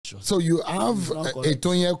pictures. So you have a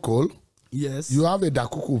Tony Cole. Yes. You have a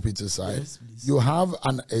Dakuku Petersai. Yes, please. You have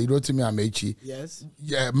a Rotimi Amaechi. Yes.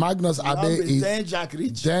 Yeah, Magnus Abe is Jack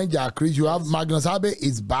Rich. You have Magnus Abe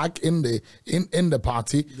is back in the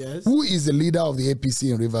party. Yes. Who is the leader of the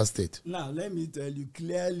APC in Rivers State? Now let me tell you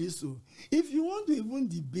clearly. So, if you want to even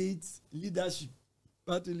debate leadership,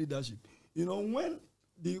 party leadership, you know, when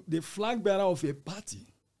the flag bearer of a party,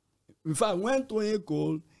 in fact, when Tony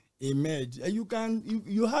Cole emerged,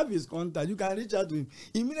 you have his contact, you can reach out to him.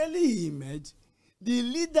 Immediately he emerged, the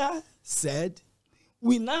leader said,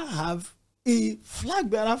 we now have a flag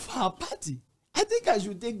bearer for our party. I think I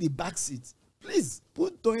should take the back seat. Please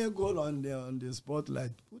put Tony Cole on the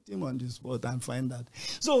spotlight. Put him on the spot and find out.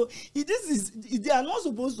 So they are not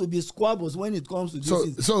supposed to be squabbles when it comes to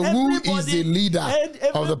this. So who is the leader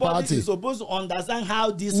of the party? Everybody is supposed to understand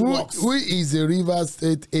how this works. Who is the Rivers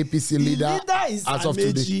State APC leader? The leader is as of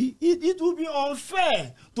today? It would be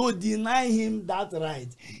unfair to deny him that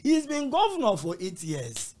right. He's been governor for 8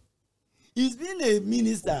 years. He's been a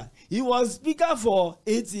minister. He was speaker for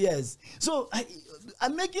 8 years. So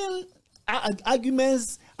I'm making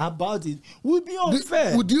arguments about it would be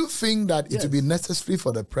unfair. Would you think that it would be necessary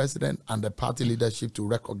for the president and the party leadership to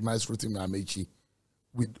recognize Rotimi Amaechi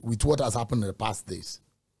with what has happened in the past days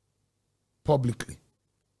publicly,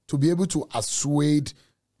 to be able to assuage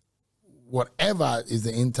whatever is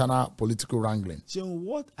the internal political wrangling? So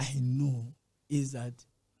what I know is that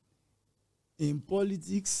in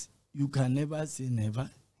politics you can never say never,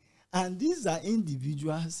 and these are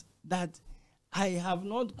individuals that I have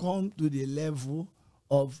not come to the level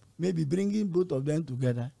of maybe bringing both of them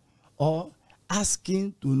together or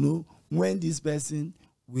asking to know when this person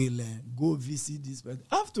will go visit this person.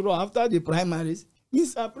 After all, after the primaries,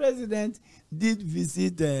 Mr. President did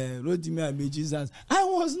visit Rotimi Amaechi's house. I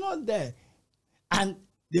was not there. And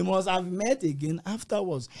they must have met again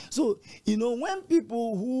afterwards. So, you know, when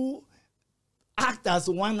people who act as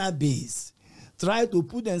wannabes try to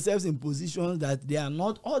put themselves in positions that they are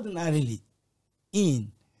not ordinarily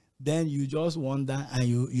in, then you just wonder and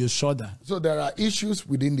you shudder. So there are issues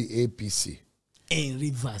within the APC in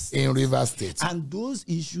Rivers State. In Rivers State. And those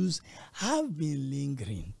issues have been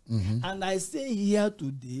lingering. And I say here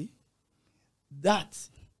today that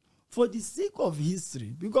for the sake of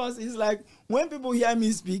history, because it's like when people hear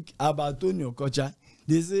me speak about Tony Okocha,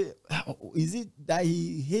 they say, is it that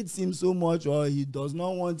he hates him so much or he does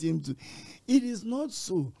not want him to? It is not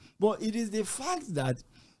so. But it is the fact that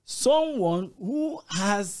someone who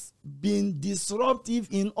has been disruptive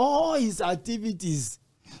in all his activities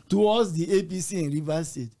towards the APC in Rivers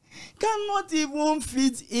State cannot even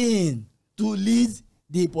fit in to lead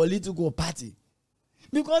the political party,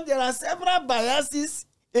 because there are several biases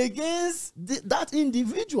against that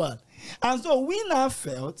individual. And so we now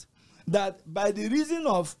felt that by the reason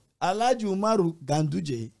of Alhaji Umaru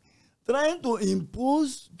Ganduje trying to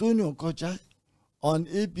impose Tony Okocha on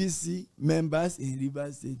APC members in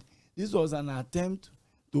Rivers State, this was an attempt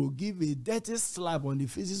to give a dirty slap on the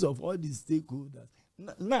faces of all the stakeholders.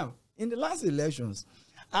 Now, in the last elections,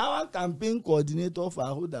 our campaign coordinator for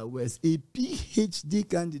Ahoda West, a PhD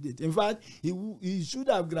candidate, in fact, he should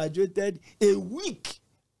have graduated a week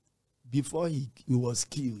before he was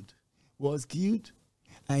killed.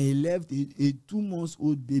 And he left a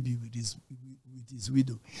 2-month-old baby with his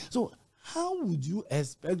widow. So how would you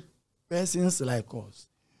expect persons like us,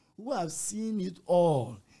 who have seen it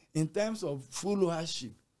all in terms of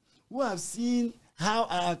followership, who have seen how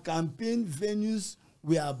our campaign venues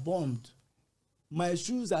were bombed? My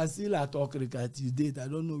shoes are still at Okrika to date. I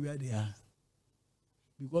don't know where they are.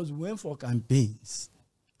 Because we went for campaigns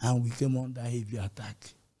and we came under heavy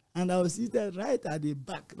attack. And I was seated right at the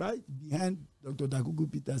back, right behind Dr.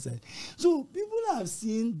 Dakuku Peterson. So people have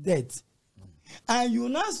seen that. And you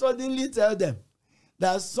now suddenly tell them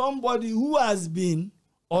that somebody who has been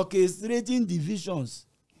orchestrating divisions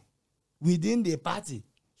within the party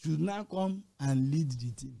should now come and lead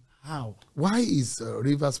the team. How? Why is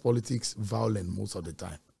Rivers politics violent most of the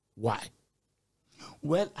time? Why?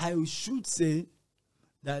 Well, I should say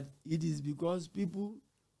that it is because people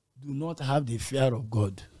do not have the fear of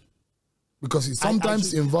God. Because it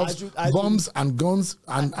sometimes involves bombs and guns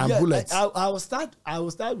and bullets. I will start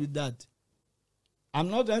with that. I'm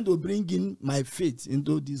not trying to bring in my faith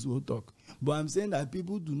into this whole talk, but I'm saying that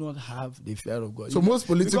people do not have the fear of God. So most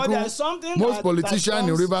politicians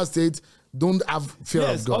in Rivers State don't have fear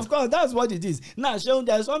of God. Yes, of course, that's what it is. Now,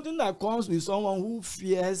 there's something that comes with someone who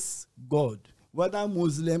fears God, whether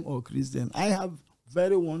Muslim or Christian. I have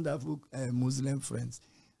very wonderful Muslim friends.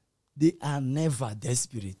 They are never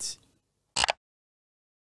desperate.